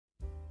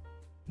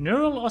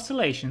Neural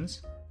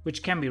oscillations,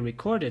 which can be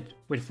recorded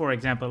with, for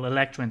example,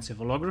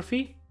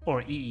 electroencephalography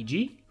or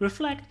EEG,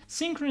 reflect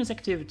synchronous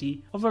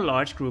activity of a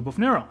large group of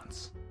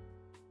neurons.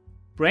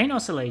 Brain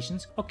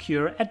oscillations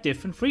occur at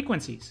different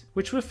frequencies,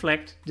 which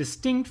reflect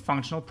distinct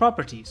functional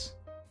properties.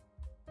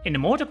 In the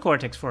motor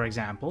cortex, for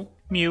example,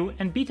 mu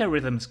and beta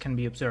rhythms can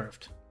be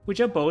observed,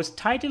 which are both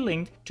tightly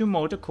linked to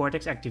motor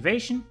cortex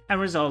activation and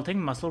resulting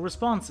muscle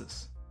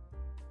responses.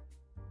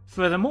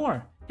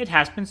 Furthermore, it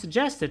has been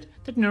suggested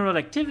that neural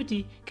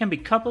activity can be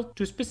coupled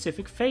to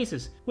specific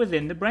phases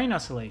within the brain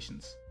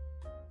oscillations.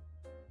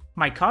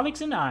 My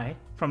colleagues and I,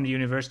 from the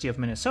University of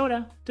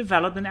Minnesota,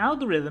 developed an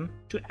algorithm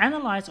to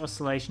analyze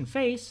oscillation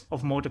phase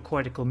of motor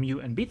cortical mu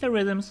and beta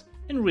rhythms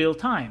in real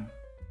time,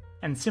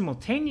 and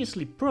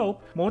simultaneously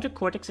probe motor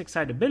cortex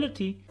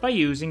excitability by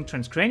using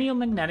transcranial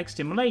magnetic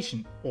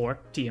stimulation, or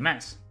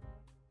TMS.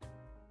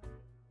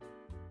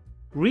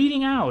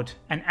 Reading out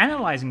and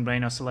analyzing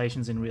brain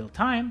oscillations in real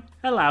time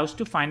allows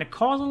to find a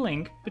causal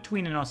link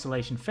between an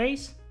oscillation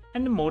phase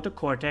and the motor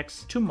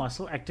cortex to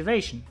muscle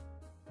activation.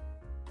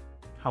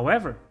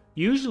 However,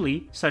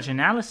 usually such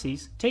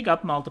analyses take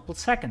up multiple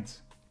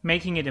seconds,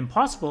 making it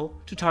impossible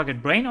to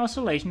target brain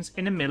oscillations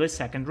in a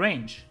millisecond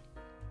range.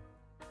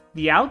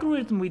 The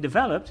algorithm we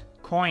developed,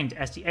 coined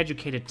as the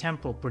Educated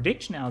Temporal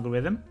Prediction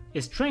algorithm,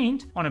 is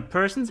trained on a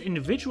person's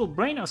individual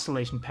brain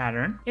oscillation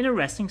pattern in a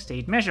resting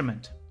state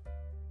measurement.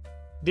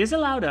 This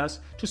allowed us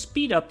to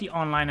speed up the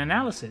online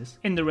analysis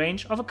in the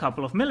range of a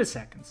couple of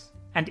milliseconds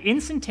and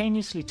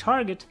instantaneously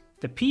target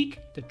the peak,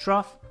 the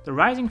trough, the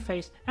rising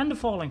phase and the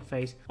falling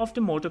phase of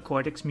the motor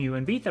cortex mu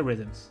and beta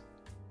rhythms.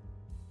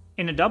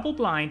 In a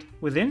double-blind,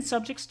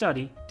 within-subject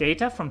study,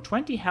 data from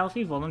 20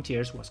 healthy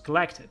volunteers was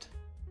collected.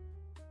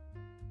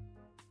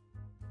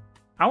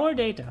 Our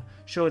data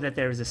show that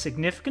there is a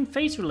significant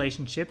phase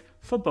relationship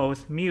for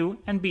both mu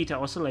and beta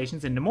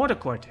oscillations in the motor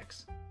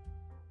cortex.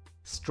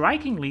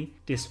 Strikingly,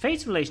 this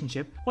phase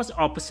relationship was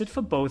opposite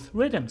for both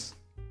rhythms.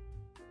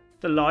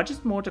 The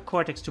largest motor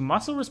cortex to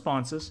muscle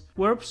responses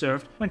were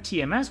observed when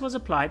TMS was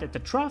applied at the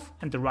trough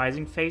and the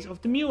rising phase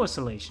of the mu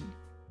oscillation.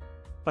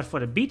 But for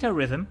the beta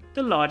rhythm,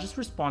 the largest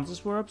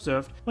responses were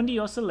observed when the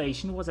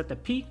oscillation was at the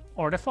peak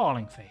or the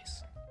falling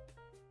phase.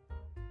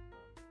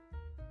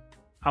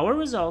 Our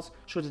results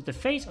show that the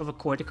phase of a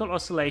cortical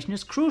oscillation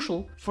is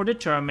crucial for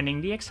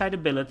determining the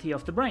excitability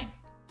of the brain.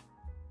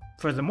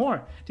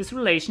 Furthermore, this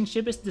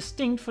relationship is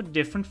distinct for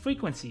different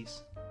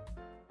frequencies.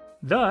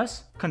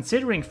 Thus,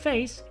 considering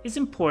phase is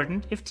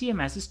important if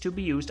TMS is to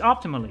be used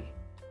optimally.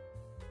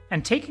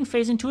 And taking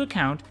phase into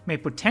account may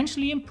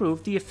potentially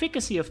improve the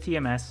efficacy of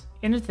TMS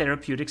in a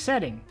therapeutic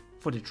setting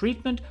for the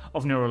treatment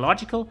of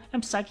neurological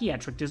and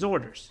psychiatric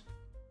disorders.